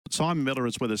But Simon Miller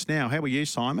is with us now. How are you,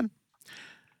 Simon?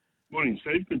 Morning,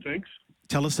 Steve. Good, thanks.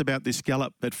 Tell us about this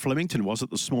gallop at Flemington, was it,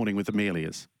 this morning with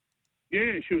Amelia's?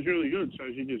 Yeah, she was really good. So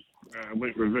she just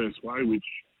went reverse way, which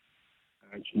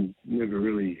she never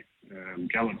really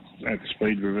galloped at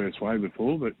speed reverse way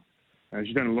before, but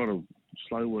she's done a lot of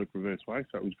slow work reverse way,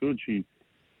 so it was good. She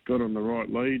got on the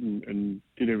right lead and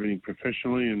did everything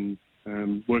professionally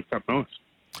and worked up nice.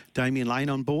 Damien Lane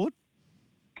on board?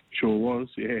 Sure was,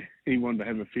 yeah. He wanted to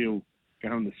have a feel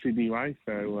going the Sydney way,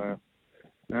 so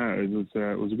no, it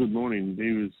was a good morning.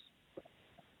 He was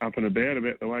up and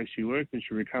about the way she worked, and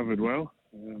she recovered well.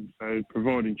 So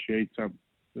providing she eats up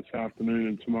this afternoon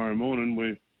and tomorrow morning,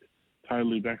 we're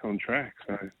totally back on track.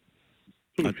 So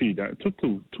took a few days. Took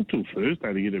till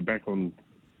Thursday to get her back on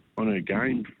her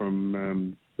game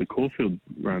from the Caulfield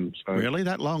run. So really,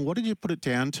 that long? What did you put it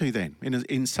down to then?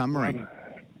 In summary,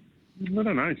 I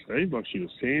don't know, Steve. Like, she was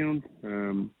sound.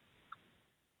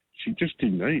 She just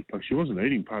didn't eat. Like, she wasn't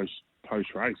eating post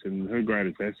race, and her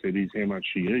greatest asset is how much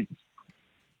she eats.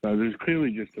 So there's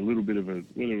clearly just a little bit of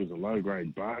whether it was a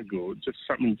low-grade bug or just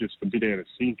something just a bit out of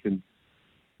sync. And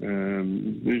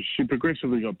she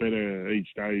progressively got better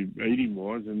each day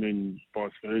eating-wise, and then by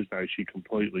Thursday she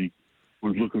completely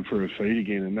was looking for her feed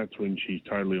again, and that's when she's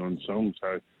totally on song.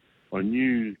 So I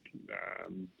knew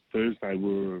Thursday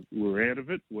we were out of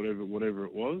it, whatever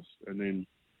it was, and then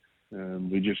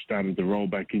we just started to roll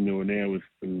back into her now with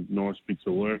some nice bits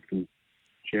of work, and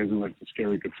she hasn't left the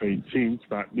Skerrick feed since,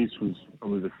 but this was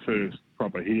probably the first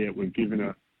proper hit out we've given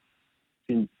her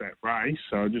since that race.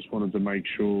 So I just wanted to make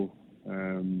sure,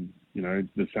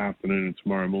 this afternoon and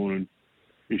tomorrow morning,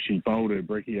 if she bowled her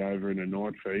brekkie over in a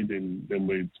night feed, then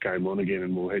we'd game on again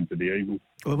and we'll head to the Eagle.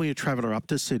 When will you travel her up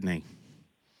to Sydney?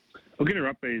 I'll get her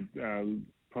up there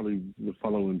probably the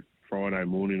following Friday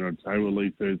morning, I'd say. We'll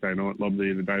leave Thursday night, lob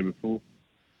there the day before.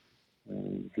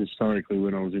 Historically,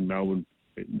 when I was in Melbourne,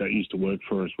 that used to work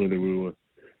for us, whether we were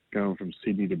going from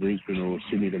Sydney to Brisbane or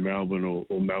Sydney to Melbourne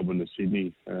or Melbourne to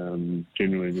Sydney.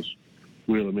 Generally just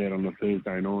wheel them out on a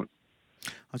Thursday night.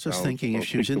 I was just thinking if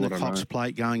she was in the Cox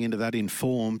Plate going into that in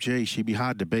form, gee, she'd be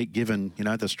hard to beat given,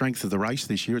 the strength of the race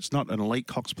this year. It's not an elite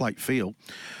Cox Plate field.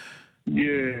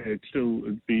 Yeah,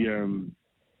 it'd be,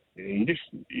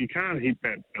 you can't hit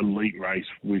that elite race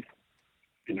with,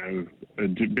 a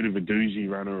bit of a doozy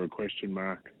run or a question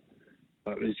mark.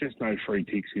 But there's just no free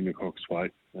ticks in the Cox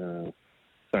Plate.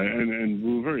 And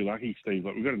we were very lucky, Steve.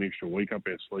 Like, we've got an extra week up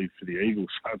our sleeve for the Eagles,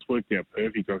 so it's worked out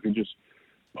perfect. I can just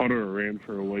pot her around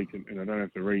for a week and I don't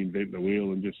have to reinvent the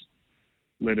wheel and just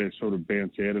let her sort of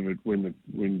bounce out of it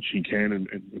when she can. And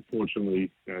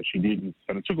unfortunately, she didn't.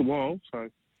 But it took a while, so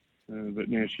but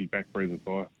now she's back breathing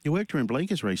fire. You worked her in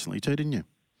Blinkers recently too, didn't you?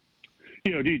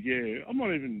 Yeah, I did, yeah. I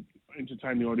might even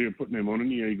entertain the idea of putting them on in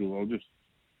the Eagle.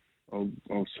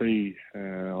 I'll see.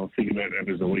 I'll think about that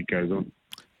as the week goes on.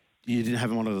 You didn't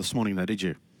have them on her this morning, though, did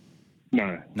you?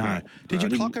 No. Did you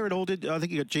clock her at all? I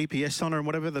think you got GPS on her and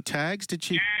whatever, the tags, did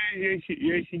she? Yeah,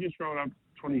 she just rolled up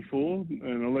 24 and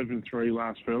 11.3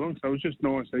 last furlong, so it was just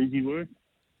nice, easy work.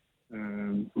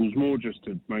 It was more just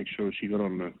to make sure she got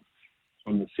on the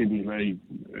Sydney lead,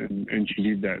 and she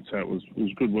did that, so it was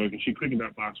good work. And she quickened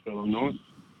up last furlong nice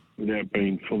without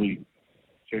being fully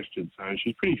tested, so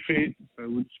she's pretty fit, so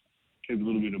we'll just keep a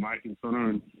little bit of maintenance on her,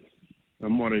 and I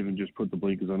might even just put the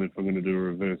blinkers on if I'm going to do a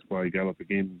reverse way gallop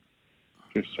again,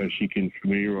 just so she can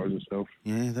familiarise herself.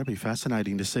 Yeah, that'd be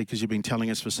fascinating to see, because you've been telling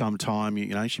us for some time,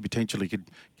 she potentially could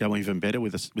go even better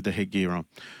with the headgear on.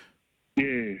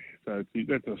 Yeah, so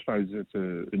I suppose that's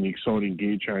an exciting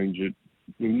gear change that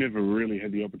we've never really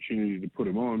had the opportunity to put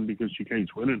them on because she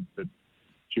keeps winning, but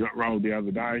she got rolled the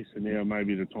other day, so now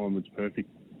maybe the time is perfect.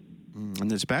 And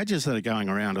there's badges that are going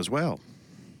around as well.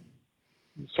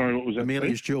 Sorry, what was that?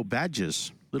 Amelia's dual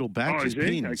badges, little badges,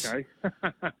 pins. Okay.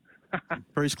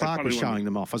 Bruce Clark was showing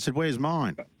them off. I said, "Where's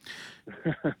mine?"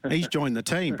 He's joined the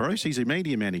team, Bruce. He's a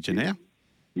media manager now.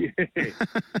 Yeah,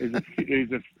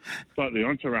 he's a slightly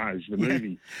entourage, the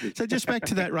movie. So just back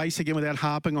to that race again without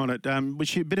harping on it. Was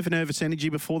she a bit of a nervous energy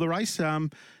before the race? Yeah,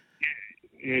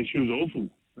 she was awful.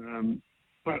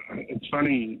 But it's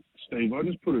funny, Steve, I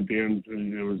just put her down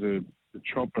and there was a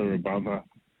chopper above her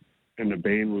and the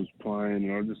band was playing,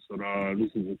 and I just thought,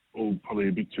 this is all probably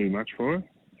a bit too much for her.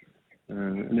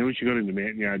 And then when she got into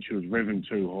Mountain Yard, she was revving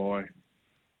too high.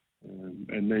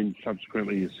 And then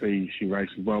subsequently you see she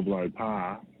races well below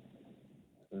par.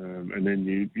 And then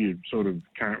you sort of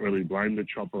can't really blame the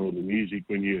chopper or the music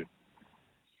when you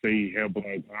see how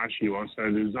below par she was.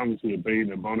 So there's obviously a bee in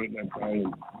the bonnet that day.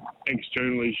 And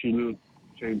externally she looked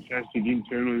fantastic.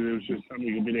 Internally there was just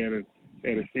something a bit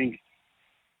out of sync.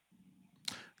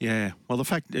 Yeah. Well, the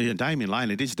fact, Damien Lane,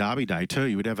 it is Derby Day too.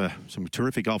 You would have some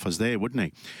terrific offers there, wouldn't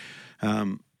he?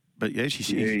 But yeah,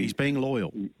 he's being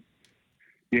loyal.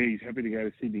 Yeah, he's happy to go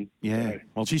to Sydney. Yeah. So,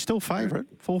 well, she's still favourite,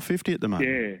 $4.50 at the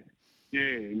moment. Yeah,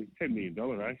 and it's $10 million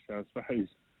race, so I suppose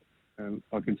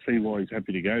I can see why he's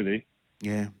happy to go there.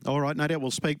 Yeah. All right, no doubt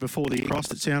we'll speak before the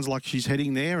cross. It sounds like she's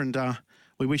heading there, and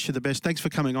we wish you the best. Thanks for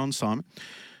coming on, Simon.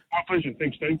 My pleasure.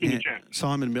 Thanks, Steve. Good to chat.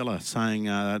 Simon Miller saying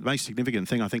the most significant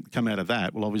thing, I think, to come out of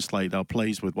that, well, obviously they're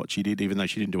pleased with what she did, even though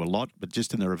she didn't do a lot, but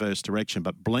just in the reverse direction.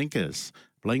 But blinkers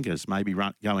may be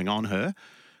going on her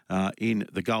in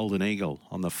the Golden Eagle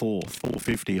on the 4th,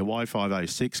 450, Hawaii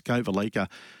 506. Kovalika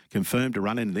confirmed to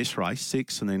run in this race,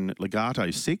 6, and then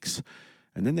Legato 6.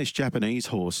 And then this Japanese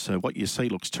horse, what you see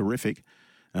looks terrific.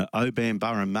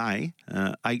 Obam May,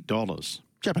 $8.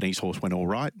 Japanese horse went all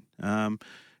right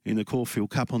in the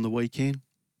Caulfield Cup on the weekend.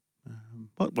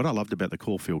 What I loved about the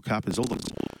Caulfield Cup is all the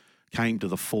came to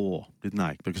the fore, didn't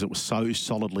they? Because it was so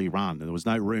solidly run. There was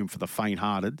no room for the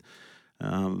faint-hearted.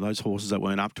 Those horses that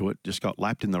weren't up to it just got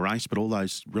lapped in the race, but all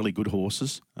those really good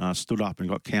horses stood up and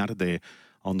got counted there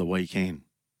on the weekend.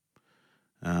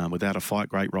 Without a fight,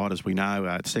 great riders, we know.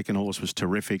 The second horse was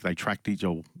terrific. They tracked each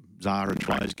other. Zara and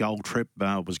Tro's Gold Trip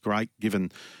was great,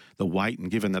 given the weight and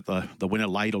given that the winner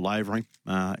laid all over him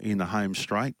in the home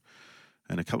straight.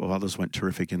 And a couple of others went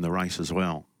terrific in the race as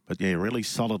well. But, yeah, really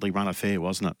solidly run affair,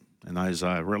 wasn't it? And those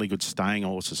really good staying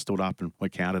horses stood up and were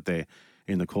counted there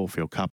in the Caulfield Cup.